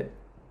cross did?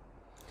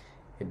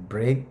 It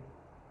broke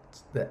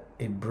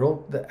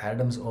the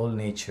Adam's old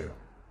nature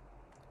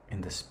in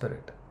the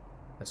spirit.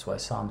 That's why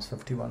Psalms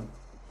 51,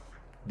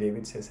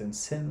 David says, in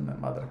sin my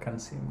mother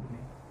conceived me.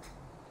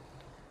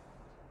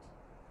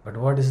 But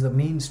what is the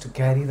means to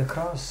carry the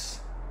cross?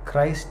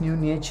 Christ's new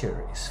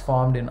nature is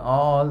formed in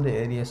all the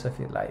areas of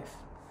your life,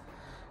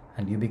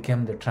 and you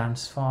become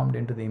transformed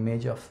into the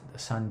image of the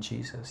Son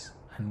Jesus.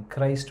 And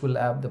Christ will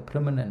have the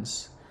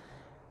preeminence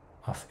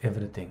of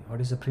everything.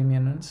 What is the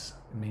preeminence?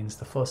 It means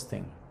the first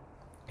thing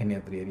in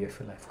every area of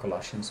your life.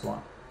 Colossians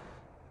 1.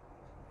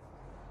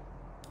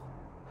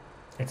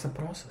 It's a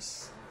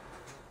process.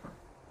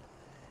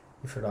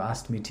 If you had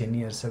asked me 10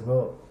 years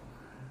ago,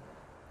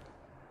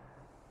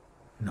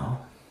 no,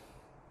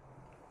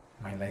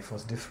 my life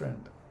was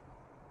different.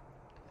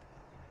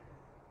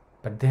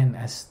 But then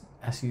as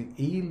you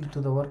yield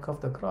to the work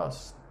of the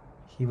cross,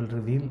 He will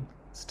reveal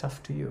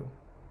stuff to you.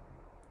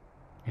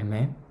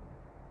 Amen.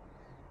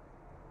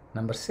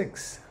 Number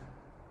 6,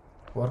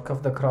 work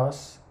of the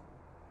cross.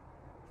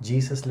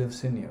 Jesus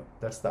lives in you.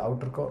 That's the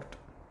outer court.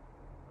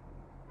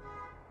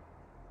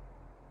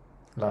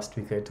 Last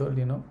week I told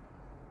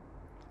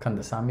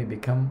Kandasamy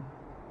become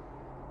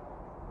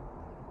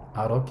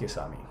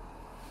Arogyasamy.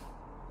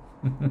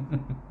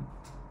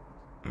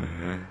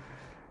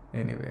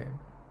 Anyway,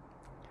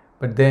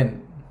 but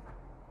then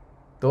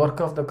the work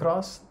of the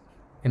cross,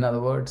 in other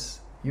words,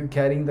 you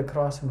carrying the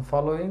cross and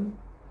following.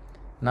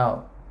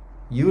 Now,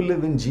 you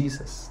live in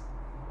Jesus.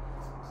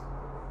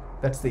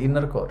 That's the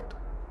inner court.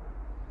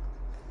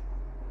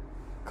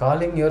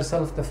 Calling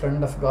yourself the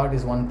friend of God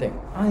is one thing.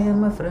 I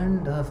am a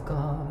friend of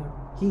God.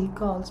 He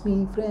calls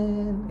me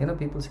friend.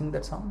 People sing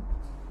that song.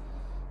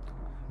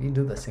 We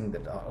sing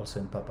that also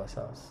in Papa's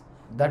house.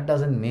 That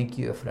doesn't make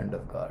you a friend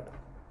of God.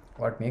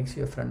 What makes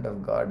you a friend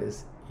of God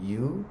is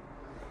you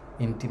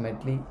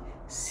intimately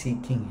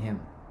seeking Him.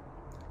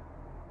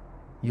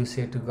 You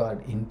say to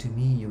God, into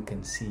me you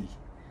can see.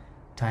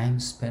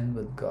 Time spent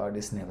with God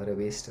is never a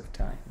waste of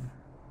time.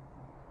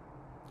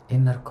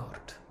 Inner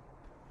court.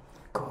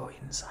 Go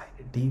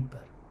inside, deeper.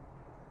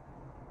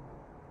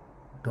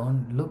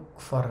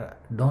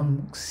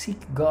 Don't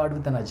seek God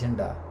with an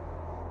agenda.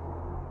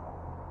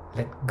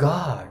 Let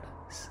God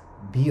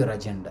be your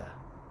agenda.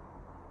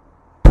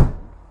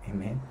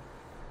 Amen.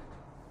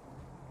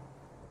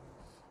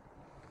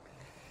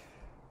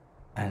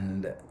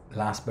 And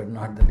last but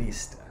not the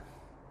least,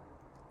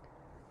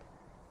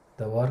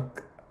 the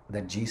work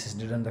that Jesus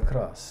did on the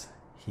cross,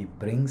 He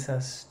brings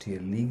us to a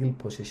legal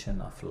position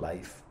of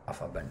life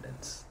of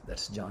abundance.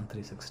 That's John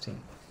 3:16.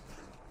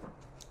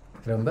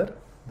 Remember,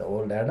 the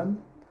old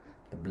Adam,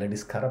 the blood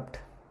is corrupt.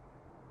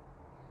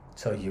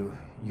 So you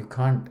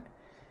can't,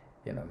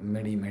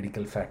 many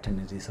medical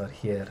fraternities are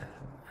here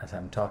as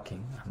I'm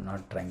talking. I'm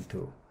not trying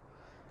to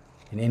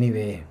in any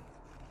way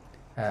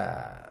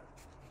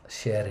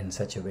share in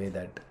such a way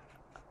that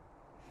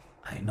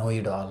I know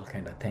it all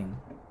kind of thing.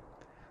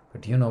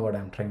 But you know what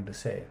I'm trying to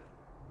say.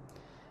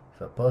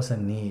 If a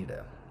person need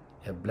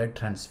a blood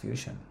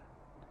transfusion,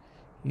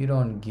 you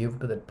don't give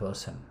to that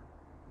person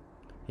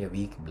a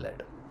weak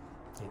blood.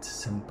 It's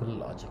simple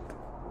logic.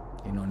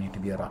 You don't need to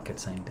be a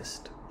rocket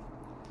scientist.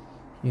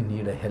 You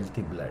need a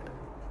healthy blood.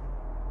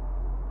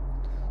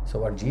 So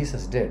what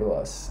Jesus did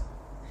was,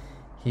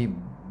 He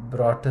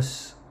brought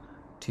us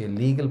to a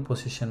legal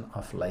position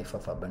of life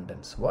of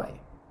abundance.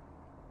 Why?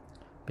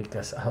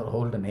 Because our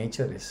old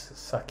nature is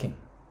sucking.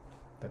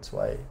 That's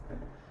why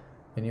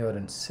when you are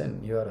in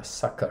sin, you are a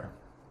sucker.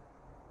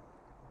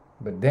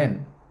 But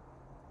then,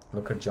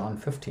 look at John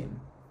 15.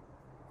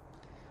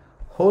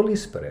 Holy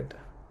Spirit,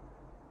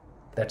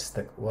 that's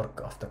the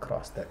work of the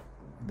cross.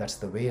 That's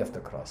the way of the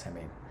cross.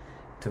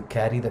 To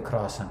carry the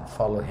cross and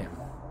follow Him.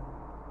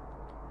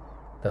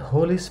 The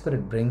Holy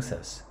Spirit brings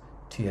us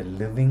to a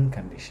living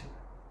condition.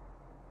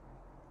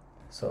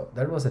 So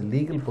that was a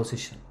legal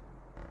position.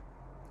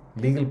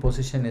 Legal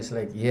position is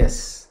like,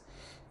 yes,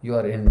 you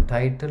are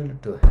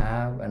entitled to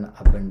have an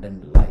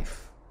abundant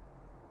life.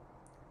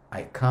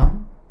 I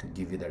come to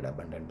give you that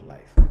abundant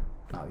life.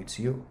 Now it's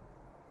you.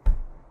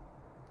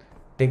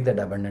 Take that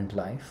abundant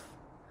life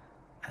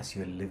as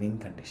your living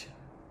condition.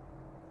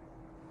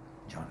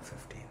 John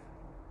 15.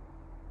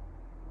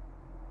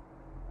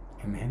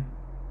 Amen.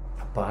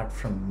 Apart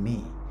from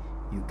me,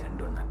 you can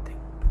do nothing.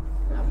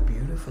 How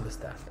beautiful is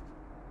that?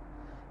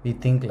 We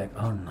think like,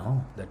 oh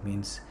no, that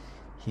means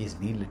He is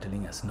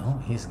belittling us.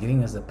 No, He is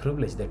giving us the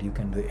privilege that you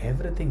can do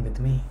everything with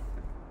me.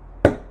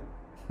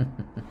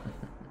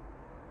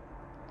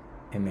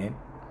 Amen.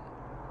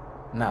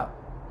 Now,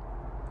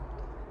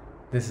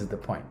 this is the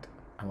point.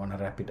 I want to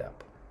wrap it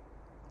up.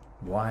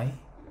 Why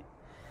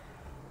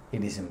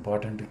it is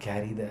important to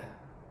carry the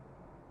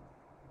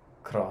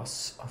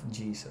cross of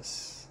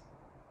Jesus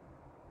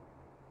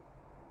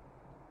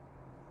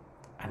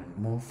and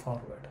move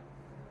forward.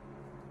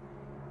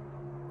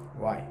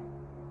 Why?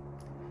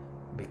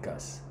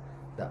 Because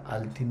the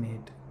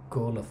ultimate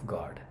goal of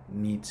God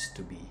needs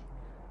to be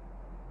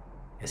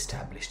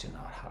established in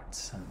our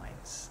hearts and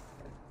minds.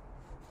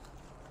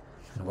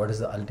 And what is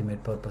the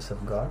ultimate purpose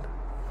of God?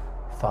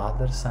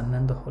 Father, Son,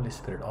 and the Holy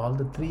Spirit. All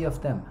the three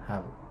of them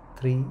have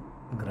three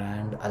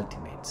grand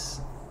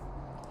ultimates.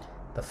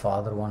 The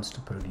Father wants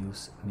to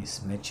produce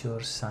His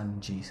mature Son,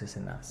 Jesus,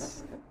 in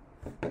us.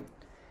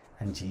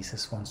 And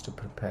Jesus wants to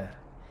prepare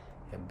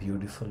a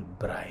beautiful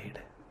bride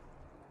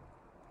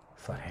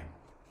for Him.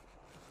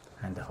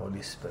 And the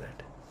Holy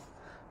Spirit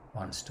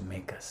wants to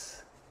make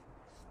us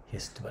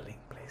His dwelling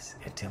place,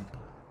 a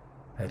temple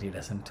where He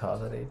doesn't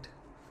tolerate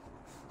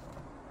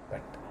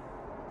but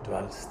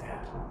dwells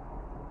there.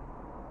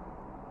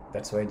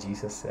 That's why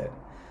Jesus said,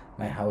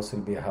 my house will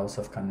be a house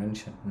of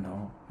convention.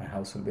 No. My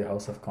house will be a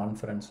house of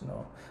conference.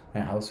 No. My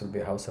house will be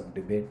a house of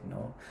debate.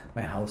 No.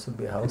 My house will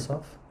be a house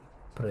of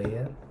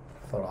prayer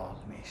for all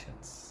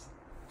nations.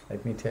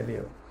 Let me tell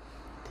you,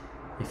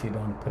 if you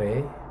don't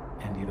pray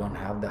and you don't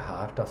have the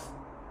heart of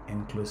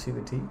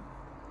inclusivity,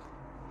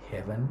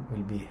 heaven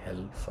will be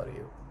hell for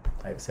you.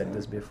 I've said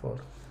this before.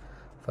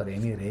 For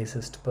any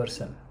racist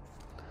person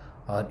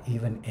or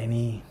even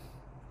any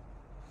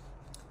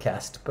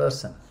caste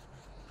person,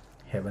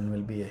 heaven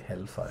will be a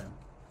hell for him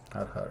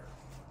or her.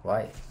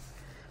 Why?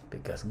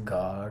 Because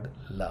God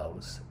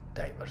loves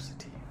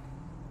diversity.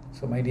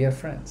 So my dear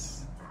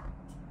friends,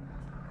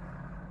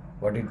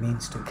 what it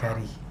means to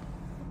carry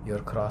your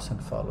cross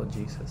and follow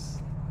Jesus.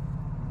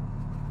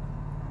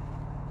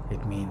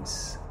 It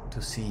means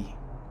to see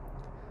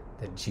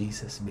that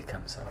Jesus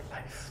becomes our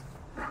life.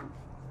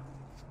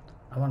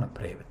 I want to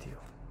pray with you.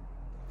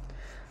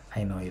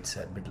 I know it's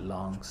a bit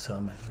long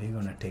sermon. We're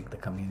going to take the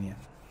communion.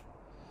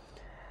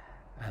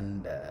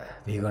 And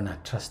we're going to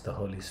trust the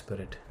Holy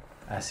Spirit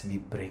as we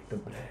break the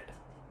bread.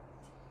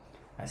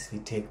 As we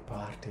take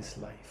part His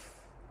life.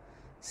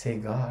 Say,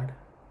 God,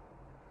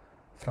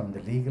 from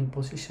the legal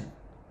position,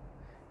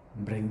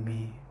 bring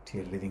me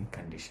to a living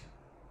condition.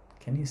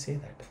 Can you say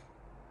that?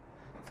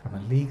 From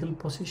a legal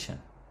position,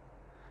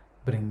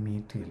 bring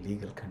me to a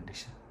legal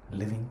condition,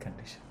 living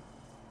condition.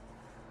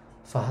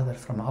 Father,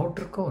 from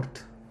outer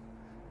court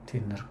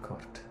inner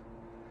court.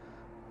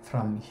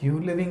 From you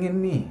living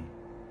in me,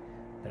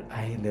 that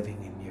I living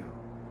in you.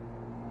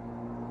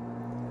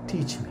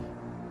 Teach me.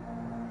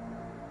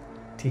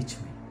 Teach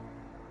me.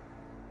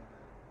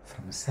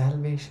 From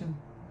salvation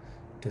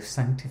to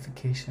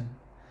sanctification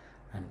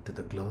and to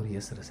the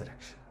glorious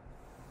resurrection.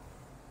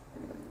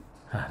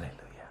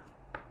 Hallelujah.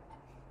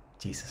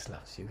 Jesus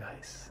loves you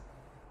guys.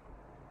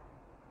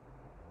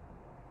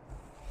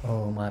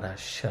 Oh,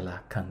 Marashala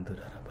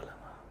Kandura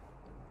Rabalama.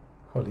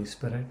 Holy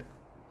Spirit,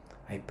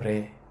 I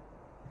pray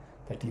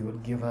that you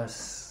will give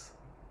us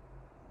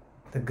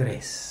the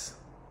grace,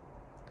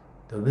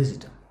 the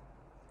wisdom,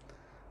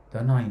 the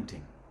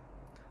anointing,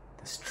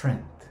 the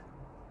strength,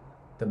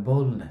 the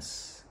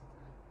boldness,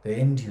 the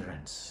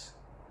endurance,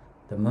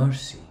 the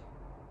mercy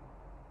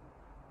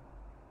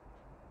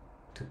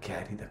to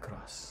carry the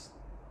cross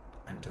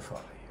and to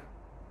follow you.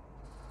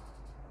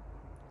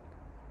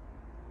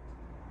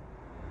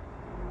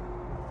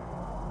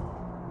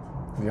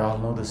 We all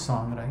know the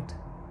song, right?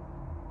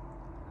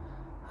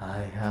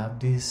 I have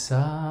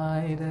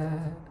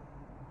decided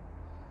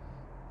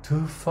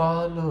to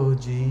follow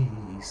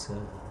Jesus.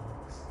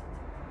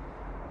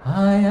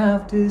 I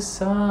have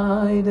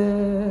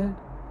decided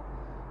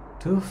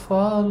to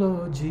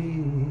follow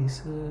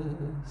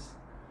Jesus.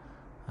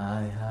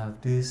 I have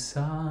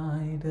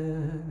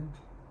decided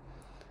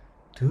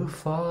to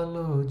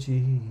follow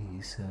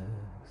Jesus.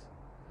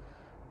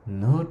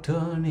 No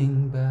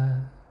turning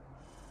back,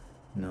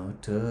 no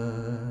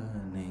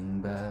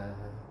turning back.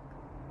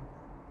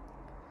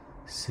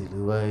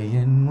 சிலுவை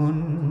என்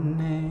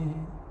முன்னே,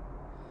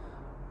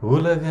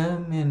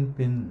 உலகம் என்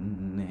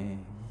பின்னே.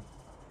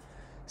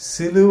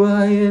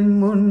 சிலுவை என்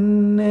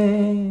முன்னே,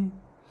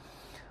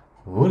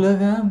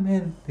 உலகம்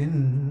என்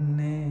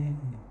பின்னே.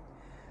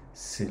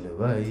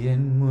 சிலுவை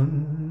என்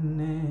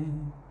முன்னே,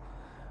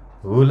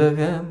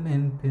 உலகம்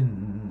என்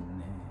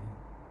பின்னே.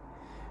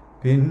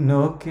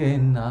 பின்னோக்கே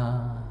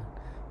நான்,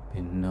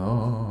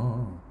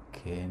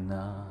 பின்னோக்கே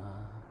நான்.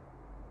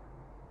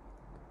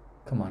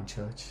 Come on,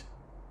 church.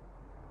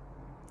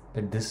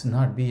 Let this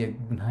not be a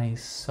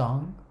nice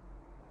song,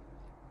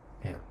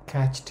 a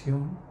catch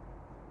tune.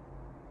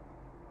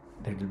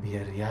 That will be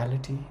a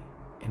reality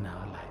in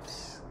our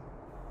lives.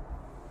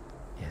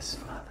 Yes,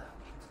 Father.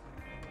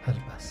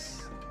 Help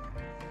us.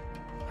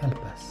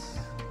 Help us.